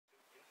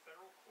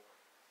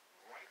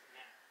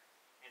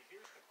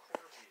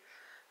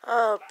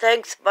Oh,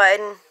 thanks,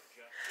 Biden.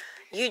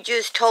 You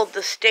just told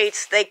the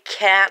states they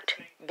can't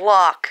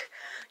block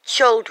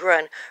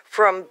children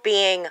from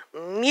being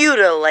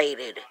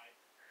mutilated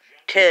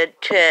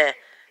to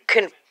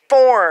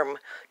conform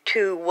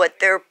to what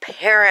their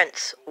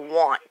parents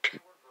want.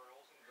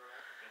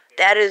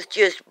 That is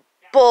just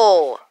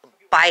bull,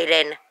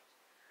 Biden.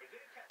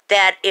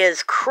 That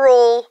is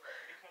cruel,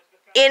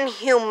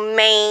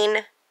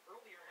 inhumane.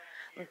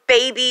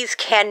 Babies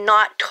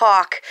cannot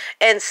talk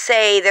and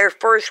say their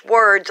first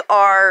words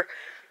are,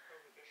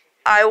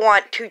 I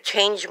want to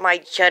change my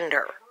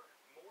gender.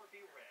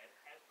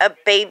 A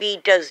baby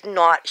does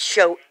not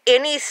show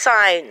any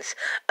signs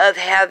of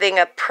having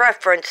a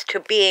preference to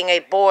being a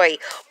boy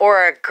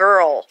or a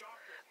girl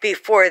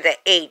before the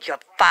age of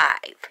 5.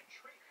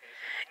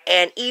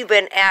 And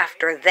even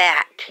after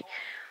that,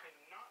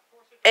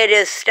 it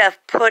is stuff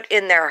put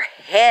in their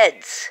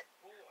heads,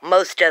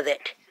 most of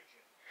it.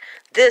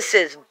 This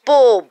is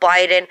bull,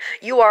 Biden.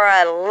 You are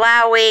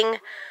allowing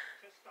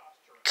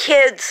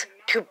kids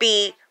to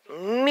be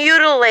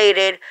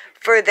mutilated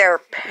for their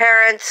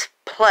parents'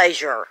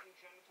 pleasure.